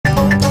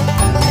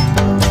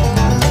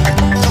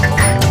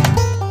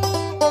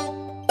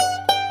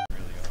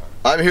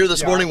I'm here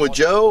this morning with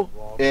Joe,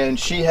 and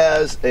she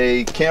has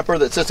a camper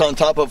that sits on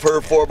top of her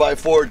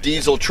 4x4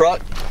 diesel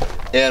truck.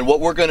 And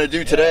what we're going to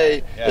do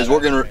today is we're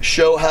going to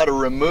show how to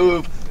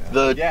remove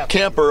the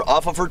camper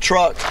off of her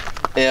truck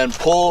and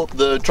pull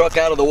the truck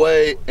out of the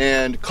way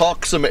and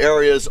caulk some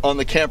areas on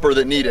the camper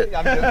that need it.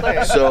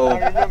 So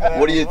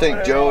what do you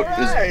think, Joe?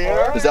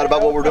 Is that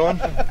about what we're doing?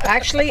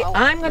 Actually,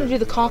 I'm going to do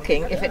the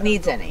caulking if it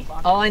needs any.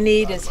 All I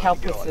need is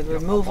help with the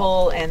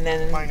removal and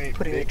then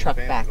putting the truck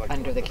back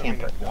under the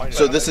camper.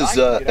 So this is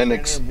an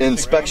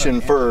inspection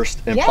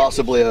first and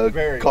possibly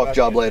a caulk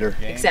job later.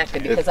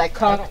 Exactly, because I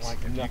caulked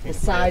the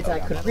sides I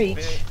could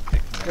reach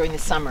during the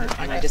summer,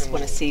 and I just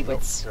want to see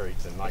if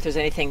there's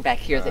anything back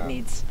here that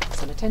needs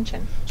some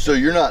attention. So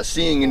you're not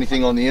seeing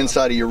anything on the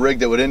inside of your rig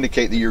that would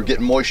indicate that you're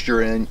getting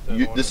moisture in.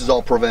 This is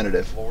all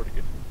preventative.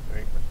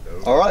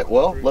 All right,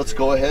 well, let's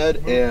go ahead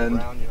and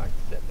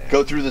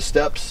go through the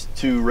steps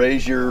to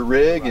raise your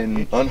rig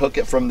and unhook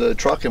it from the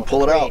truck and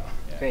pull it out.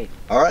 Great.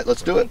 All right,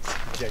 let's do it.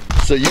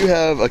 So you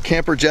have a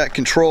camper jack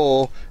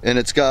control, and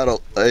it's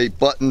got a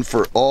button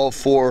for all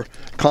 4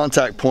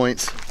 contact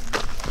points.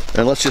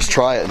 And let's just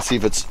try it and see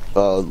if it's,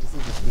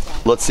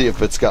 let's see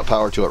if it's got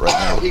power to it right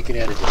now. He can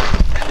edit it. Look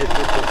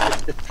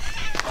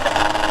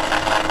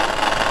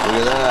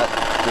at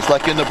that, just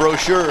like in the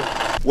brochure.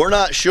 We're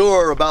not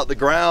sure about the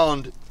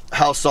ground,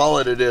 how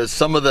solid it is.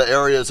 Some of the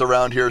areas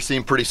around here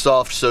seem pretty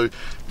soft, so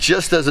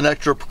just as an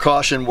extra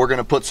precaution, we're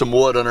gonna put some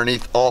wood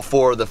underneath all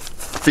 4 of the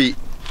feet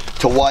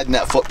to widen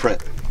that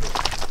footprint.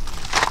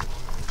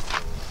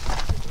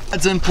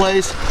 That's in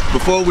place.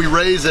 Before we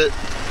raise it,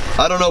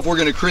 I don't know if we're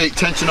going to create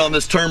tension on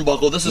this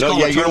turnbuckle. This is called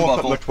a turnbuckle. You don't want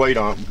to put much weight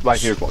on right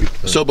here.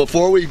 So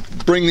before we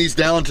bring these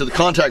down to the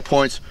contact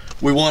points,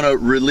 we want to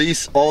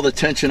release all the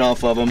tension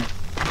off of them. I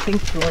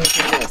think we want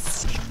to do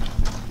this.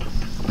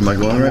 Am I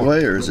going the right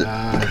way, or is it?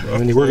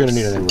 We're going to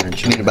need another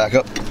wrench. You need to back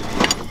up.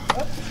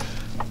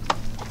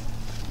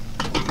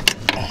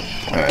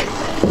 All right.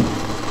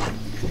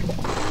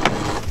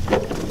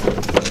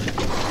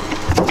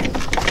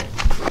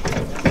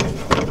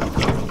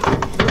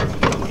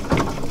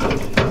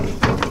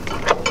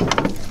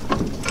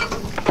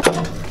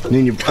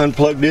 Then you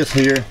unplug this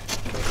here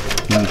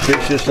and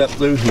fish this up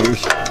through here.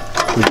 So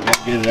we got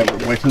to get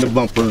it away from the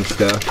bumper and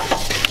stuff.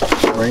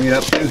 Bring it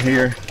up through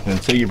here, and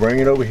so you bring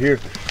it over here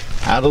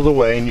out of the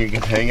way, and you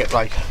can hang it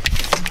like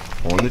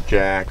on the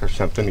jack or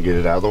something to get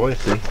it out of the way.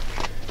 See?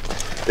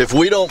 If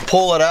we don't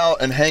pull it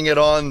out and hang it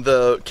on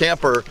the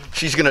camper,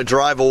 she's going to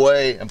drive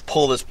away and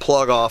pull this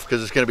plug off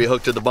because it's going to be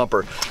hooked to the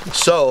bumper.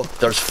 So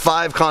there's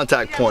 5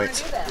 contact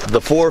points: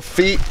 the 4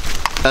 feet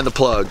and the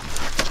plug.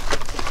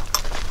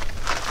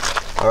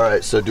 All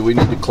right, so do we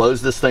need to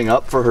close this thing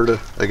up for her to,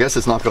 I guess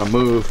it's not gonna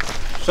move.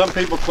 Some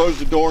people close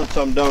the door and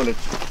some don't. It's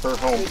her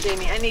home. Hey,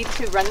 Jamie, I need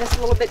to run this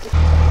a little bit. See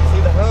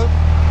the hook?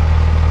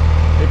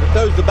 If it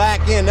throws the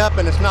back end up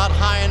and it's not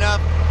high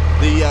enough,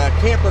 the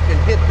camper can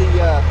hit the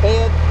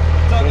bed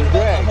and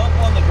drag. The hump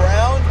on the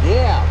ground?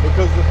 Yeah,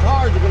 because the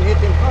cars are gonna hit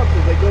them humps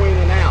as they go in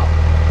and out.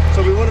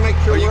 So we wanna make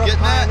sure we're up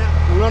high enough.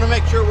 We wanna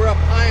make sure we're up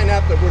high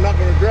enough that we're not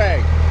gonna drag.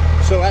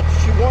 So after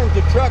she warms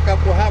the truck up,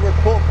 we'll have her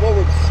pull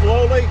forward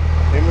slowly,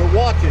 and we're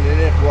watching it.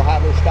 If we'll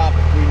have her stop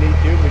if we need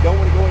to. We don't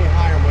want to go any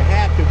higher than we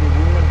have to, but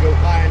we want to go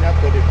high enough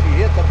that if she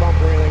hits a bump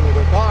or anything with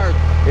her cars,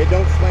 it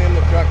don't slam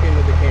the truck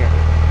into the camper.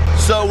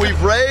 So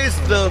we've raised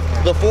the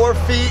 4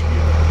 feet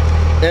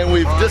and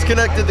we've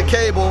disconnected the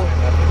cable.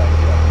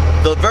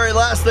 The very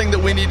last thing that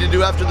we need to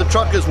do after the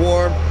truck is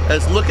warm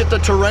is look at the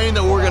terrain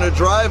that we're going to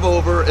drive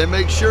over and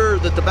make sure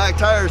that the back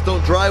tires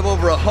don't drive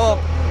over a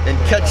hump and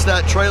catch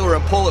that trailer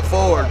and pull it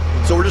forward.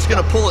 So we're just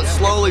going to pull it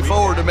slowly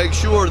forward to make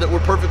sure that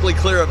we're perfectly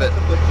clear of it.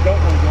 But you don't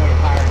want to go any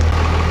higher.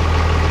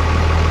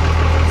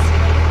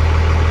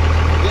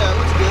 Yeah, it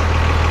looks good.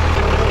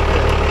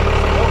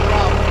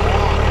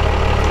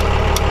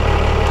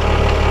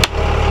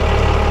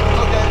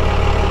 Okay.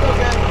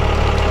 Okay.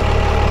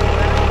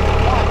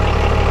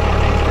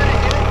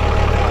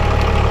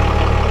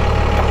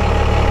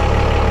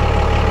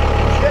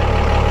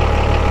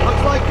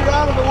 Looks like you're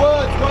out of the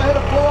woods. Go ahead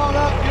and pull on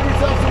up. Give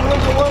yourself some room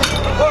to work.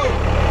 Whoa.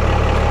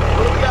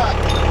 What do we got?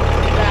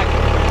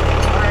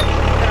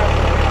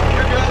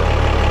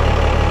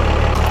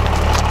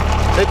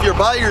 If you're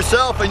by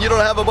yourself and you don't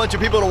have a bunch of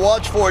people to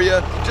watch for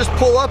you, just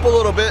pull up a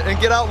little bit and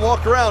get out and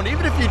walk around.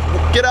 Even if you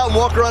get out and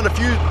walk around a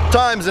few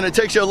times and it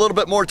takes you a little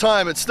bit more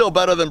time, it's still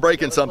better than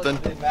breaking something.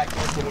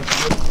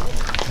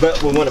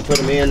 But we want to put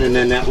them in, and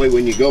then that way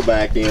when you go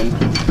back in,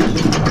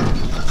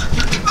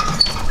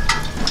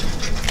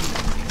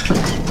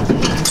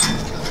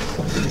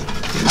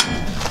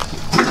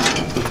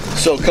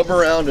 so come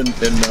around and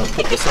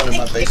put the sun in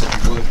my face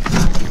if you would.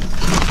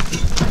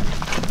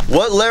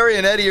 What Larry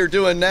and Eddie are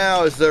doing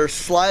now is they're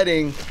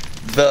sliding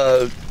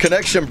the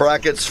connection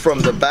brackets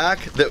from the back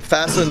that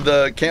fasten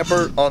the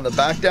camper on the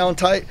back down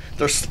tight.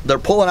 They're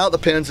pulling out the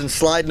pins and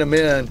sliding them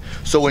in,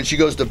 so when she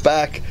goes to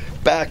back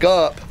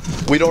up,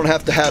 we don't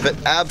have to have it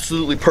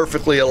absolutely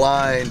perfectly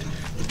aligned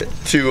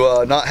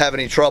to not have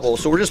any trouble.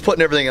 So we're just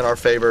putting everything in our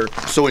favor,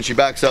 so when she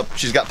backs up,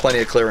 she's got plenty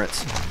of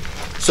clearance.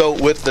 So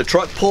with the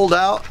truck pulled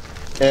out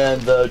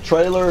and the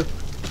trailer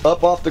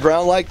up off the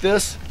ground like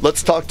this,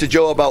 let's talk to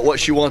Jo about what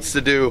she wants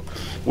to do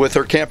with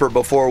her camper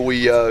before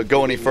we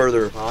go any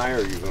further.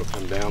 Higher, you're gonna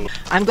come down.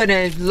 I'm going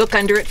to look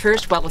under it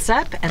first while it's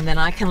up, and then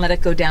I can let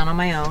it go down on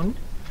my own,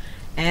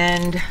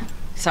 and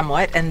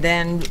somewhat, and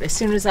then as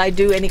soon as I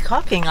do any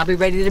caulking, I'll be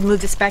ready to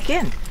move this back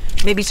in.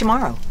 Maybe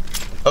tomorrow.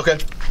 Okay.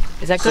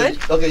 Is that good?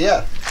 Okay,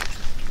 yeah.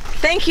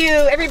 Thank you,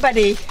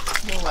 everybody.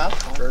 You're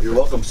welcome. You're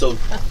welcome. So,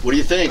 what do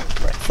you think?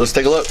 Let's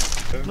take a look.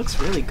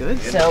 Looks really good.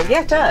 So,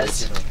 yeah, it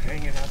does.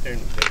 Hanging out there in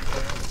the big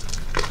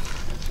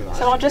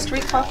So I'll just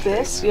re-caulk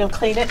this,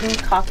 clean it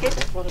and caulk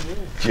it.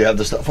 Do you have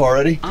the stuff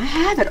already? I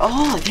have it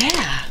all,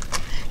 yeah.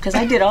 Because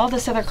I did all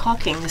this other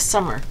caulking this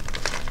summer.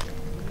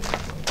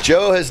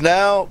 Jo has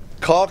now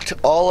caulked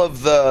all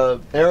of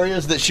the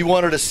areas that she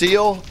wanted to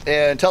seal,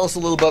 and tell us a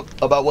little bit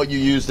about what you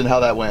used and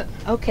how that went.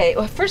 Okay,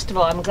 well, first of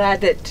all, I'm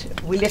glad that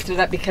we lifted it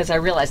up because I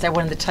realized I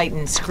wanted to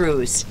tighten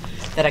screws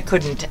that I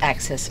couldn't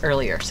access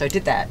earlier, so I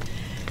did that.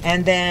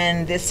 And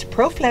then this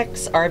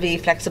ProFlex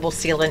RV flexible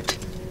sealant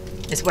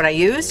is what I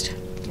used.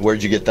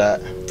 Where'd you get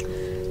that?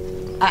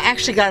 I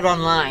actually got it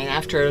online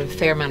after a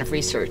fair amount of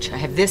research. I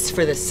have this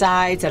for the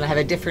sides, and I have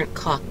a different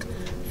caulk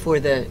for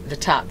the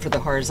top, for the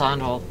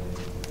horizontal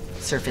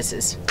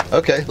surfaces.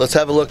 Okay, let's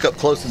have a look up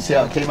close and see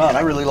how it came out.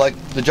 I really like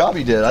the job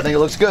you did. I think it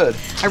looks good.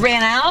 I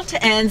ran out,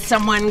 and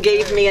someone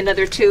gave me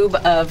another tube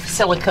of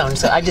silicone,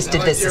 so I just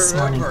did this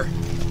morning.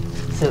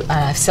 So I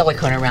have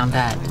silicone around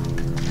that.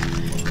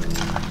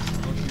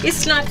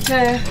 It's not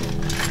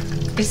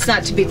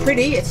to be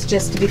pretty, it's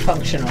just to be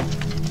functional.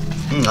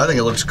 I think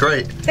it looks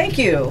great. Thank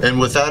you. And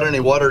without any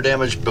water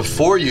damage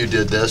before you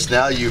did this,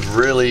 now you've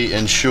really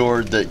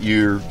ensured that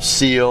you're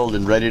sealed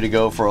and ready to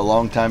go for a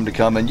long time to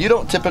come. And you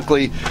don't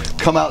typically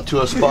come out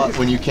to a spot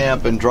when you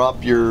camp and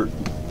drop your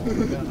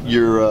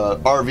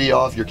RV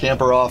off, your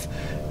camper off,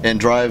 and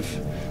drive.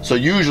 So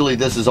usually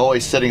this is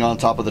always sitting on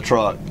top of the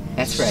truck.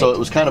 That's right. So it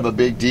was kind of a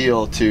big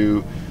deal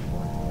to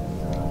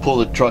pull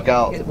the truck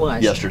out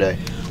yesterday.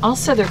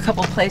 Also, there are a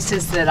couple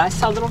places that I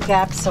saw little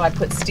gaps, so I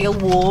put steel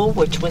wool,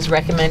 which was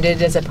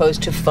recommended as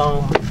opposed to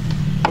foam.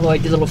 Although I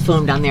did a little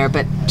foam down there,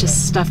 but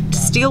just stuffed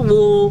steel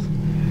wool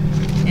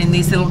in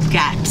these little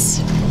gaps.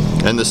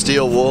 And the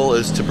steel wool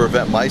is to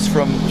prevent mice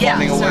from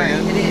finding a way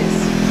in? It is.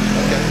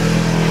 Okay.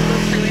 It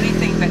goes through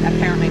anything, but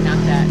apparently not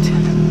that.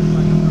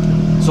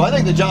 So I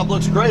think the job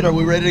looks great. Are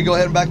we ready to go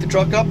ahead and back the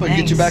truck up and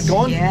get you back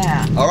going?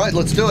 Yeah. All right,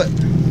 let's do it.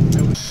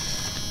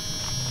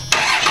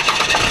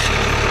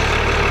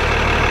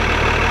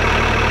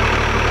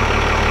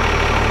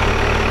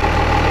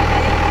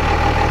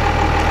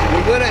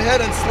 We went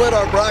ahead and slid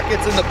our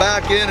brackets in the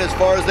back end as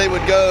far as they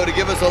would go to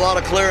give us a lot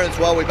of clearance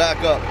while we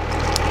back up.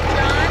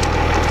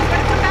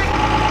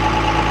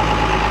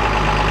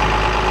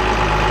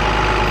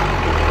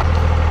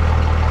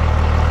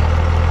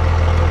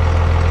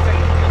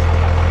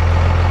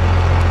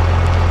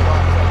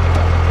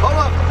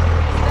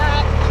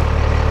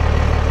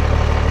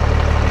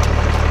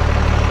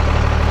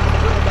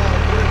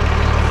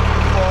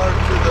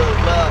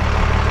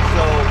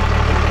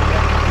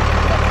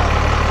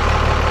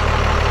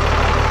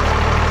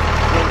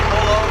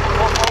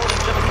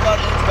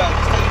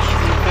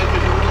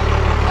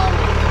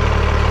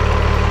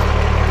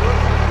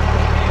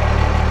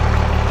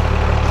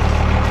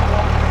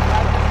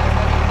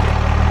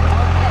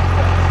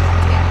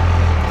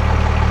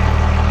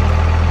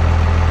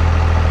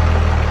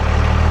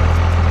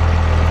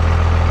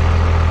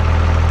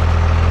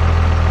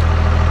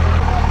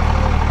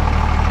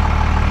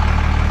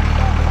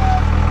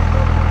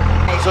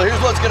 So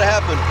here's what's going to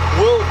happen.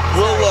 We'll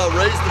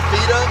raise the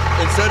feet up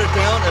and set it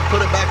down and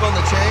put it back on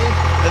the chain.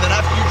 And then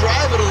after you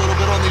drive it a little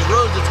bit on these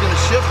roads, it's going to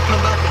shift,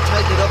 come back and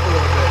tighten it up a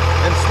little bit.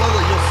 And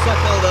slowly you'll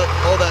suck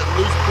all that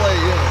loose play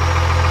in.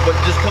 But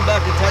just come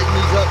back and tighten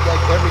these up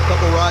like every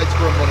couple rides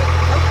for a minute.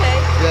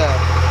 Okay. Yeah.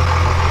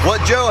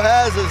 What Jo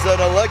has is an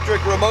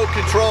electric remote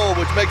control,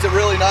 which makes it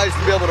really nice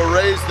to be able to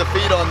raise the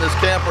feet on this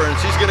camper. And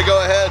she's going to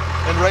go ahead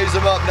and raise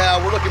them up now.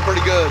 We're looking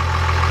pretty good.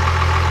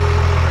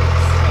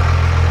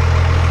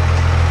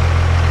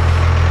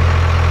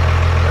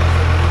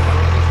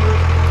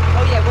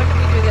 When do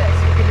we do this?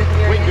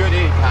 We can do it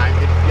anytime.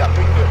 Yeah,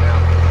 we can do it now.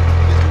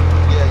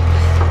 Yeah.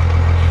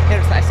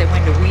 Notice I said,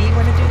 when do we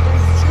want to do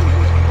this?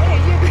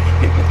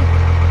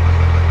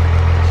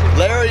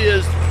 Larry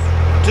is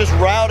just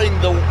routing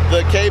the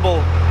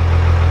cable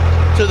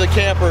to the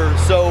camper,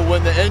 so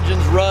when the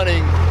engine's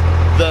running,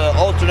 the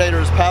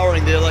alternator is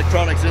powering the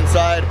electronics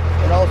inside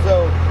and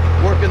also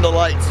working the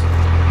lights.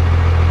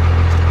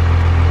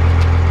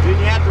 Then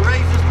you have to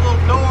raise this little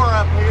door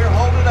up here,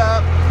 hold it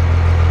up.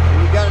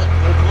 There's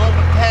a little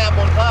tab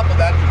on top of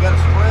that. You got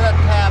to square that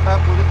tab up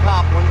with the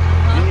top one.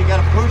 Then you got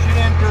to push it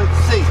into the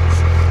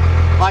seats.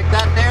 Like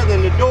that there,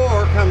 then the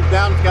door comes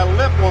down. It's got a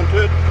lip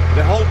onto it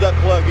that holds that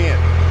plug in.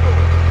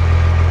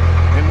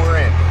 And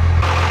we're in.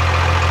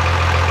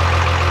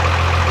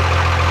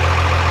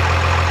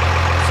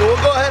 So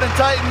we'll go ahead and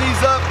tighten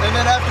these up and And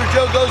then after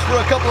Joe goes for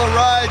a couple of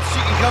rides, she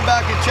can come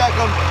back and check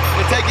them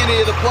and take any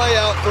of the play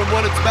out from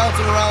when it's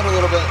bouncing around a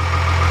little bit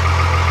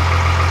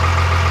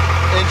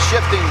and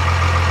shifting.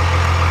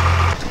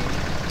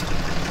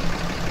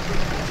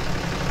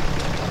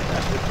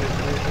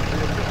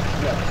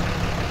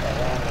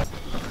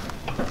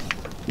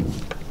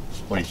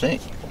 What do you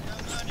think?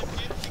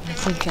 I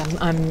think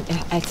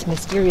it's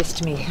mysterious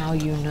to me how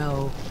you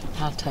know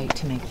how tight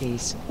to make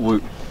these.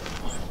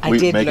 I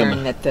did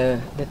learn that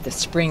the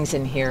springs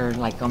in here are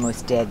like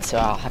almost dead, so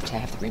I'll have to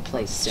have them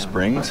replaced soon.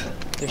 Springs?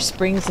 There's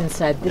springs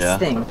inside this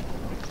thing,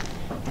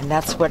 and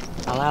that's what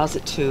allows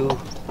it to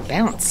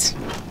bounce.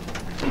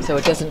 So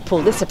it doesn't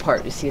pull this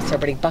apart. You see, it's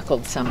already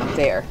buckled some up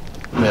there.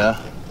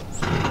 Yeah.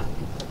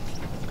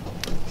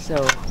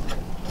 So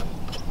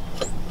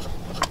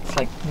it's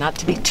like not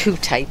to be too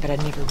tight, but I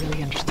never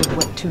really understood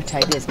what too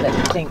tight is. But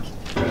I think.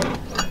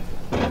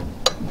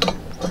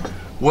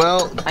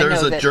 Well,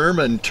 there's a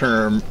German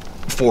term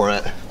for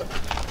it.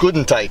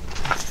 Guten Tag.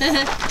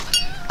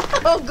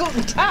 Oh,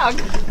 Guten Tag.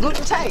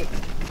 Guten Tag.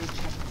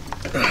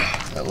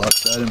 That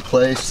locks that in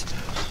place.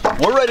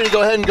 We're ready to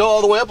go ahead and go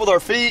all the way up with our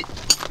feet.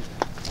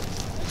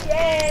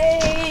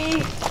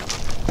 Yay!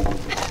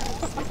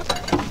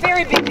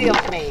 Very big deal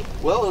to me.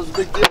 Well, it was a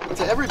big deal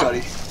to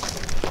everybody.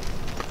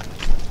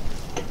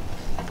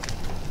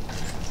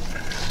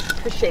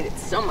 Appreciate it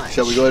so much.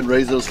 Shall we go ahead and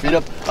raise those feet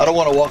up? I don't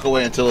want to walk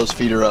away until those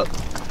feet are up.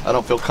 I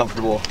don't feel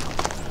comfortable.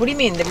 What do you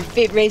mean?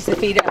 Raise the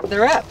feet up?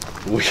 They're up.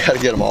 We got to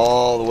get them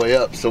all the way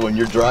up so when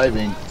you're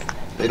driving,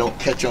 they don't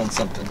catch on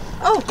something.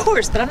 Oh, of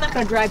course, but I'm not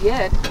going to drive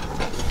yet.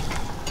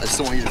 I just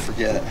don't want you to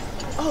forget.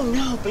 Oh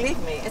no, believe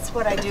me, it's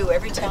what I do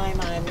every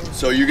time I'm...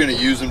 So you're going to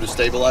use them to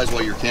stabilize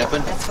while you're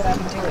camping? That's what I've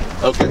been doing.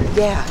 Okay.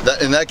 Yeah.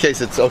 In that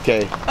case, it's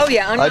okay. Oh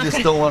yeah, I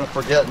just don't want to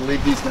forget and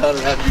leave these down and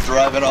have you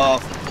driving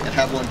off and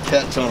have one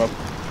catch on a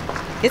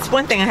It's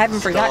one thing I haven't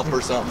forgotten. or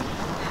something.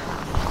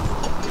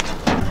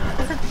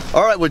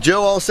 All right, with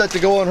Joe all set to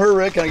go on her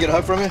rig, can I get a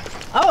hug from you?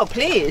 Oh,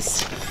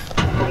 please.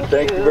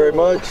 Thank you very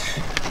much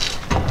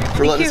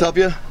for letting us help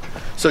you.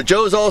 So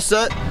Joe's all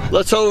set.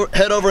 Let's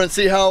head over and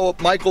see how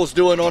Michael's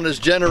doing on his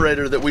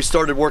generator that we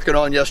started working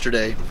on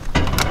yesterday.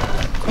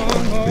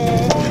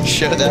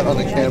 Show that on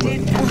the camera.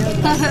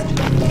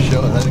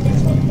 Show that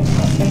again.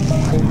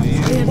 We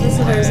had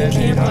visitors at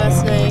camp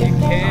last night.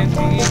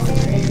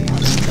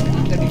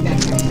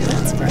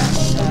 That's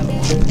fresh.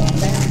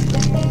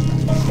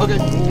 Okay.